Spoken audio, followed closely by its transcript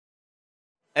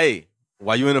Hey,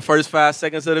 while you're in the first 5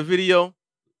 seconds of the video,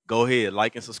 go ahead,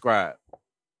 like and subscribe.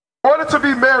 In order to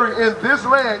be married in this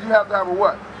land, you have to have a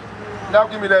what? Now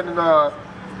give me that in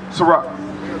Sirach.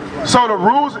 So the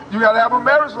rules, you got to have a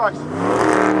marriage license.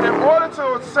 In order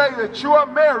to say that you are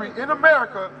married in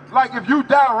America, like if you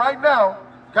die right now,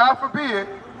 God forbid,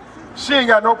 she ain't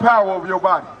got no power over your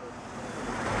body.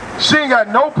 She ain't got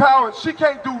no power. She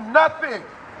can't do nothing.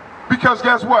 Because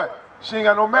guess what? She ain't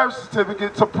got no marriage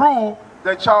certificate to prove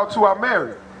that y'all two are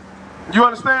married. You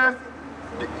understand?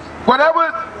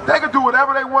 Whatever, they can do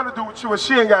whatever they want to do with you, and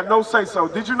she ain't got no say-so.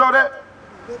 Did you know that?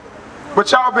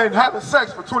 But y'all been having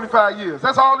sex for 25 years.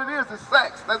 That's all it is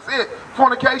sex. That's it.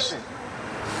 Fornication.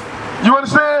 You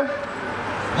understand?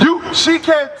 She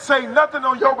can't say nothing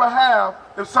on your behalf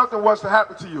if something was to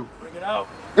happen to you. Bring it out.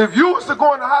 If you was to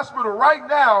go in the hospital right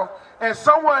now and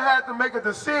someone had to make a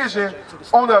decision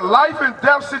on a life and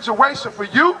death situation for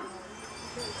you,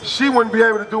 she wouldn't be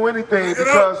able to do anything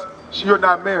because you're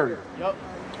not married. Yep.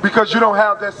 Because you don't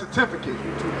have that certificate.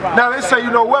 Now they say,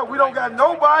 you know what, we don't got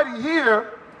nobody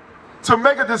here to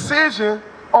make a decision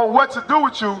on what to do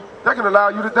with you that can allow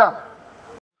you to die.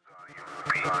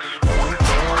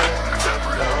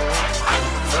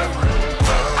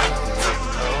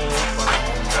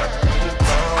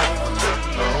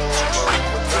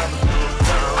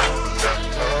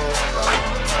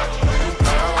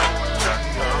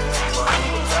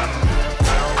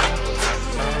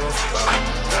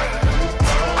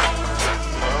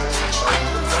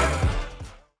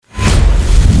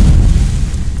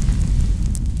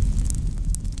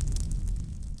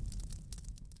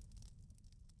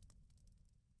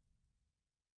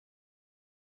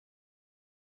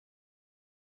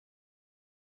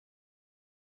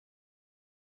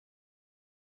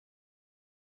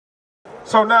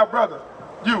 So now, brother,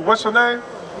 what's your name?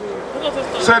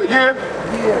 Say it again.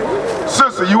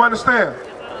 Sister, you understand?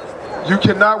 You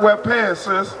cannot wear pants,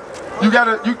 sis. You get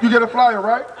a flyer,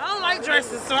 right? I don't like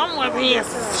dresses, so I'm wearing pants.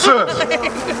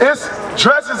 Sis,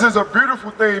 dresses is a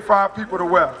beautiful thing for our people to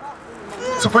wear.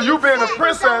 So for you being a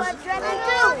princess,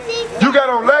 you got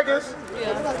on leggings. You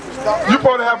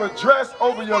supposed to have a dress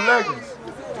over your leggings.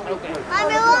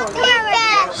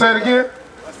 Say it again.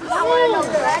 I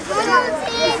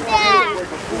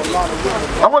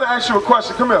want to ask you a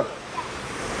question. Come here.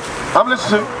 I'm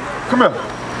listening. Come here.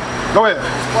 Go ahead.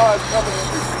 As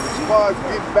far as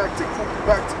getting back to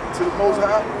the Most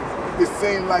High, it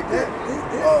seems like that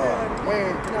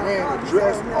wearing a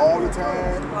dress all the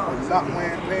time, or not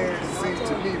wearing pants, seems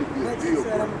to me to be a deal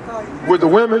breaker. With the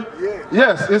women? Yeah.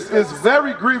 Yes, it's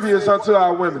very grievous unto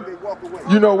our women.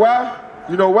 You know why?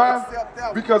 You know why?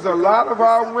 Because a lot of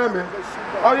our women,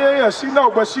 oh yeah, she know,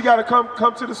 but she got to come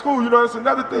to the school. You know, that's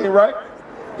another thing, right?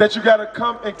 That you got to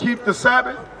come and keep the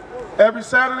Sabbath every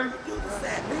Saturday.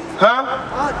 Huh?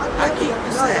 I keep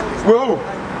the Sabbath. With who?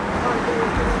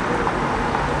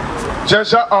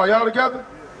 Just y'all? Are y'all together?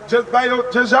 Just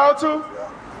y'all two?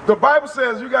 The Bible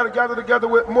says you got to gather together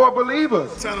with more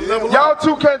believers. Y'all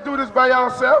two can't do this by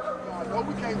yourself. No,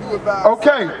 we can't do it by ourselves.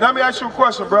 Okay, now let me ask you a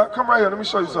question, bro. Come right here. Let me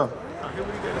show you something.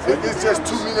 It's just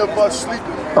too many of us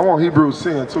sleeping. I want Hebrews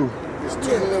 10 too. It's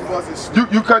too many of us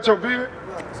sleeping. You cut your beard?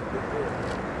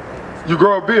 You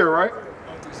grow a beard, right?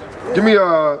 Give me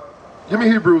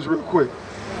Hebrews real quick.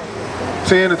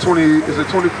 10 and 20, is it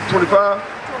 25?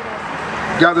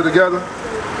 Gather together.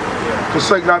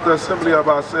 Forsake not the assembly of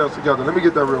ourselves together. Let me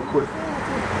get that real quick.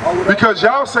 Because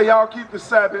y'all say y'all keep the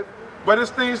Sabbath, but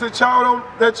it's things that y'all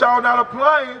not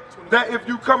applying, that if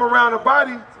you come around the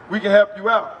body, we can help you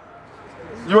out.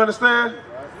 You understand?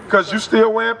 Because you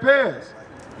still wearing pants.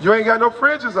 You ain't got no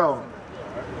fringes on.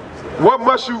 What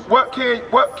can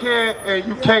and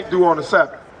you can't do on the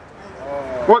Sabbath?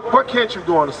 What can't you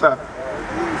do on the Sabbath?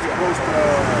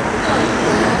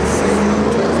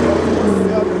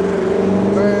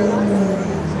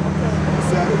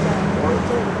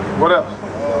 What else?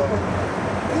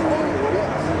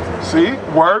 See,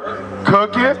 work,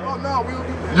 cooking.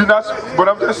 You're not, but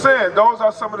I'm just saying, those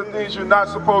are some of the things you're not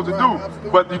supposed to do.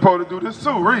 But you're supposed to do this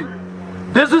too. Read.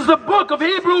 This is the book of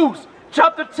Hebrews,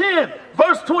 chapter 10,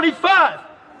 verse 25.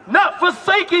 Not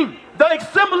forsaking the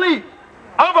assembly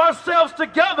of ourselves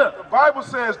together. The Bible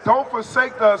says, don't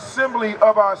forsake the assembly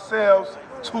of ourselves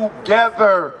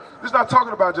together. It's not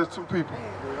talking about just two people.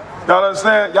 Y'all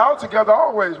understand? Y'all together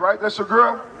always, right? That's your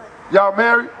girl. Y'all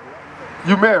married?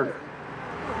 You married.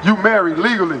 You married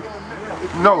legally.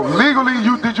 No, legally,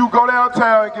 did you go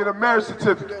downtown and get a marriage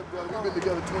certificate? We've been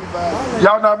together 25 years.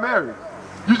 Y'all not married.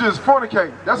 You just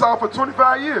fornicating. That's all for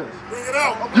 25 years. Bring it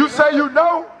out. You say you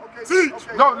know? See?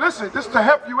 No, listen, this is to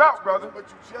help you out, brother. But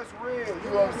you just read, you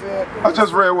know what I'm saying? I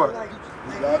just read what?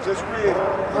 I just read,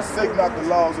 forsake not the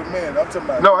laws of men. I'm talking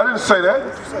about. No, I didn't say that.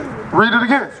 What you say? Read it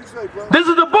again. What you say, bro? This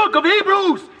is the book of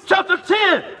Hebrews, chapter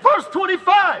 10, verse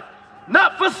 25.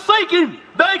 Not forsaking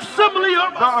the assembly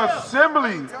of The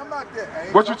assembly. I'm talking about that. I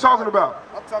ain't What you talking about?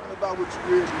 I'm talking about what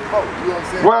you read before. You know what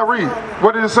I'm saying? What I read?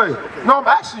 What did it say? No, I'm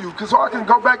asking you, so I can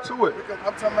go back to it. Because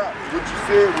I'm talking about what you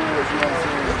said was, you know what I'm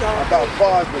saying, about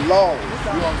far as the laws. You know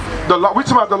what I'm saying? The law, we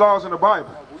talking about the laws in the Bible.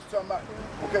 What you talking about?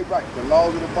 Okay, right, the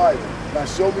laws of the Bible. Now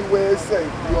show me where it say, you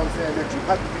know what I'm saying, that you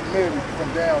have to be married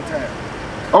from downtown.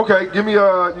 Okay, give me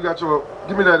you got your,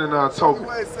 give me that in Tobit.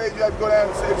 Where it say you have to go down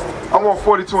to 6. I want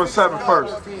 42 and 7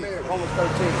 first. Romans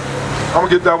 13. I'm gonna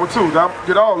get that one too.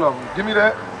 Get all of them. Give me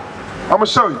that. I'm gonna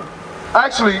show you.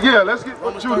 Actually, yeah, let's get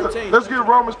Romans 13. Let's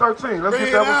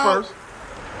get that one first.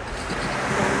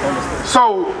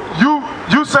 So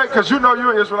you say, because you know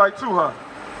you're an Israelite too, huh?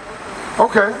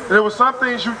 Okay. There was some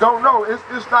things you don't know.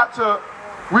 It's not to,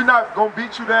 we're not gonna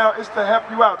beat you down. It's to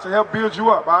help you out, to help build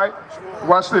you up. All right.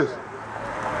 Watch this.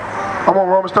 I'm on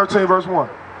Romans 13, verse 1.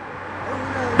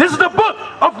 This is the book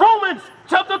of Romans,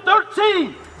 chapter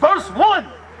 13, verse 1.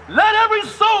 Let every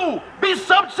soul be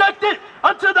subjected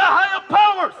unto the higher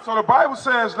powers. So the Bible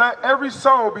says, let every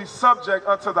soul be subject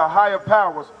unto the higher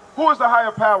powers. Who is the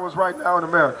higher powers right now in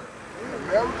America?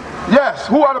 Yes,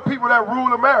 who are the people that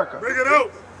rule America? Bring it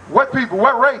out. What people?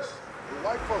 What race? The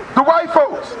white folks. The white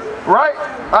folks, right?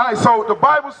 All right, so the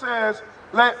Bible says,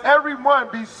 let everyone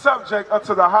be subject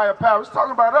unto the higher powers. It's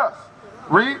talking about us.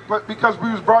 Read, but because we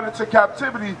was brought into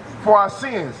captivity for our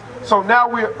sins. So now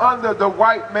we're under the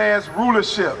white man's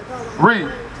rulership. Read.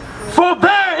 For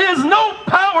there is no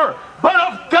power but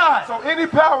of God. So any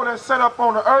power that's set up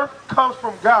on the earth comes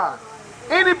from God.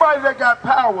 Anybody that got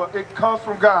power, it comes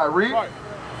from God. Read.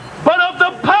 But of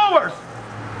the powers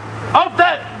of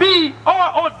that be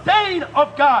are ordained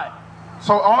of God.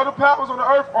 So all the powers on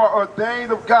the earth are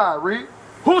ordained of God. Read.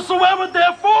 Whosoever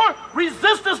therefore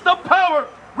resisteth the power,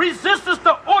 resisteth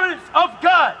the ordinance of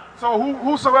God. So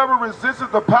whosoever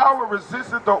resisted the power,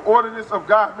 resisted the ordinance of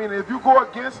God. Meaning if you go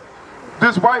against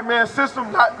this white man's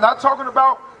system, not talking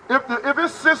about if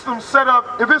his system set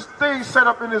up, if his things set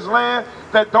up in his land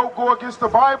that don't go against the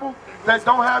Bible, that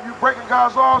don't have you breaking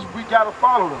God's laws, we got to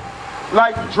follow them.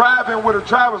 Like driving with a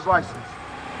driver's license.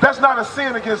 That's not a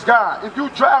sin against God. If you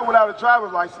drive without a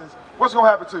driver's license, what's going to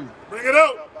happen to you? Bring it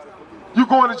out. You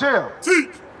going to jail.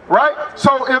 Teach. Right?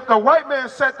 So if the white man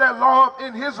set that law up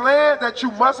in his land that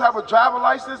you must have a driver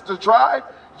license to drive,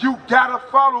 you gotta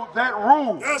follow that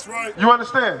rule. That's right. You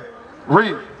understand?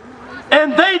 Read.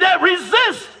 And they that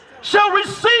resist shall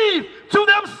receive to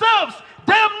themselves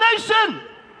damnation.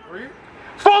 Read.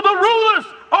 For the rulers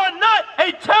are not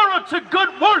a terror to good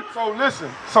works. So listen.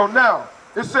 So now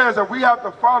it says that we have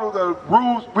to follow the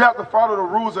rules. We have to follow the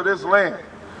rules of this land.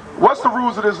 What's the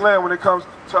rules of this land when it comes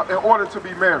to in order to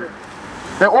be married?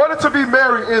 In order to be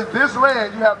married in this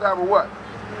land, you have to have a what?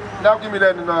 Now give me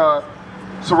that in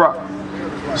Sirach.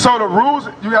 So the rules,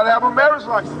 you got to have a marriage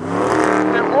license.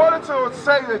 In order to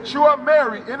say that you are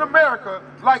married in America,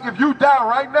 like if you die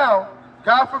right now,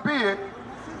 God forbid,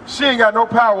 she ain't got no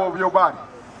power over your body.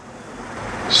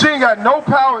 She ain't got no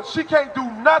power. She can't do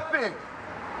nothing.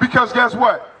 Because guess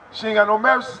what? She ain't got no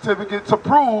marriage certificate to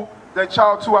prove that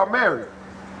y'all two are married.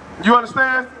 You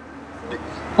understand?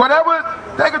 Whatever,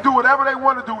 they can do whatever they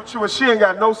want to do with you and she ain't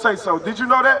got no say so. Did you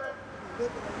know that?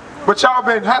 But y'all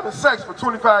been having sex for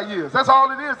 25 years. That's all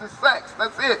it is sex.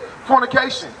 That's it.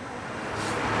 Fornication.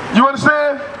 You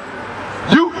understand?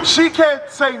 She can't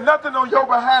say nothing on your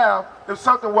behalf if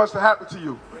something was to happen to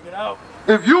you. Bring it out.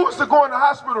 If you was to go in the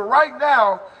hospital right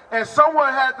now and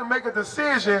someone had to make a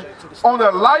decision on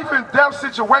a life and death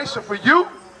situation for you,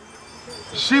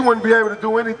 she wouldn't be able to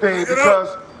do anything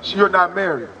because you're not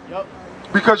married. Yep.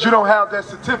 Because you don't have that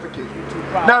certificate.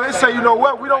 Now they say, you know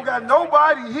what, we don't got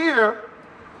nobody here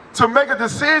to make a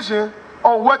decision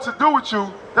on what to do with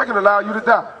you. They can allow you to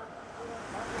die.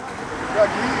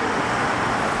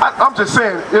 I'm just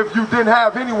saying, if you didn't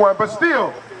have anyone, but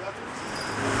still,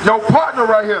 your partner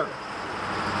right here,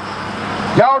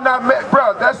 y'all not met,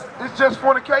 bro, it's just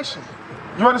fornication.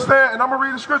 You understand? And I'm gonna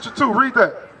read the scripture too, read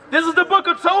that. This is the book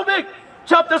of Tobit,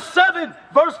 chapter 7,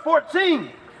 verse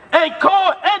 14. And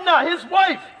called Edna his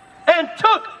wife, and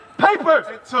took papers.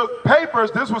 It took papers.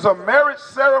 This was a marriage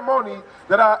ceremony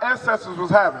that our ancestors was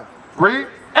having. Read.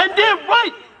 And did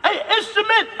write an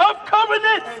instrument of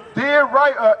covenant. Did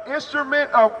write an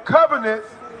instrument of covenant.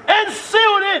 And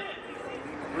sealed it.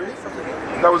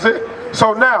 That was it.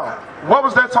 So now, what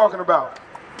was that talking about?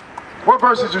 What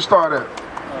verse did you start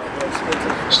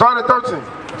at? Start at 13.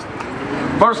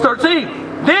 Verse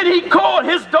 13. Then he called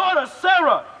his daughter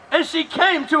Sarah, and she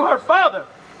came to her father,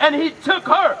 and he took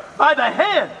her by the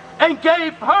hand and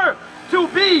gave her to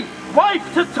be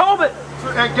wife to Tobit.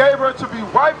 And gave her to be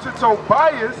wife to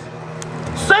Tobias,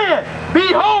 saying,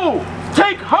 behold,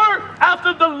 take her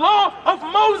after the law of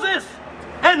Moses,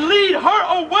 and lead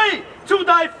her away to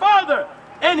thy father.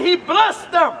 And he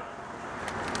blessed them,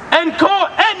 and called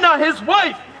Edna his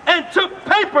wife, and took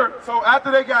paper. So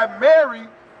after they got married,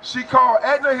 she called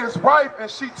Edna his wife, and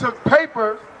she took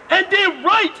papers. And did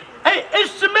write an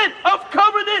instrument of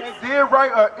covenant. And did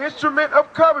write an instrument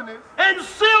of covenant. And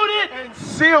sealed it. And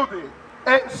sealed it.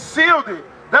 And sealed it.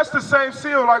 That's the same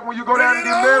seal like when you go down and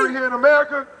get married here in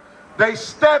America. They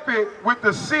stamp it with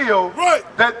the seal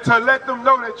that to let them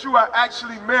know that you are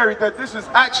actually married, that this is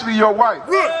actually your wife.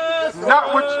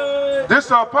 Not what this is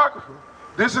the Apocrypha.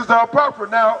 This is the Apocrypha.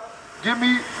 Now, give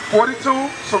me 42,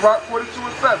 Sirach 42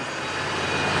 and 7.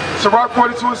 Sirach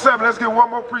 42 and 7. Let's get one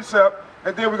more precept,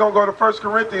 and then we're going to go to 1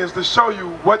 Corinthians to show you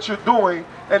what you're doing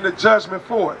and the judgment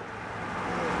for it.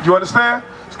 You understand?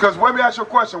 Because let me ask you a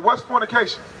question. What's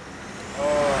fornication?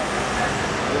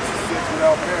 Sex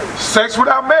without marriage. Sex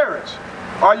without marriage.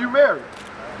 Are you married?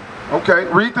 Okay,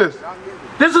 read this.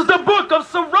 This is the book of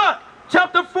Sirach,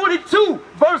 chapter 42,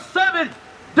 verse 7.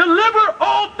 Deliver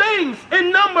all things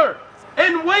in number,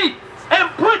 and wait, and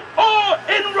put all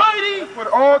in writing. Put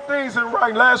all things in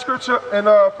writing. Last scripture in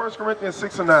 1 Corinthians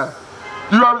 6 and 9.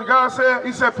 You know what God said?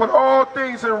 He said, put all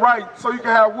things in writing so you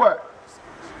can have what?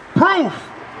 Proof.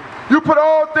 You put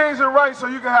all things in writing so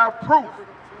you can have proof.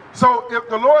 So if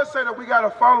the Lord said that we got to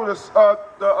follow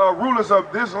the rulers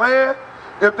of this land,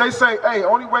 if they say, hey,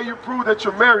 only way you prove that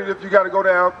you're married if you got to go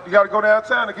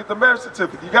downtown to get the marriage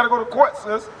certificate. You got to go to court,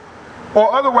 sis.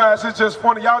 Or otherwise, it's just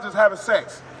funny. Y'all just having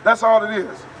sex. That's all it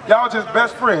is. Y'all just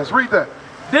best friends. Read that.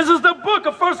 This is the book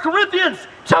of 1 Corinthians,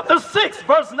 chapter 6,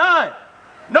 verse 9.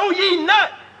 Know ye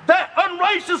not that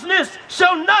unrighteousness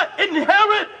shall not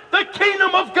inherit the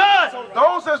kingdom of God? So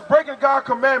those that's breaking God's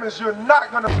commandments, you're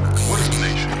not going to... What is the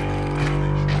nation?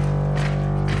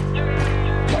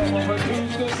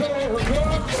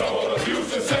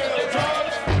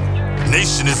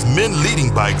 Nation is men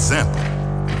leading by example.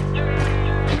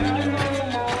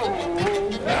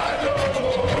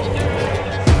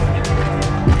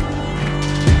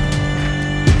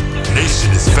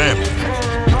 Nation is family.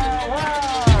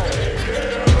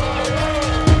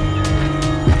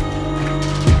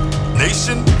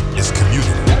 Nation is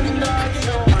community.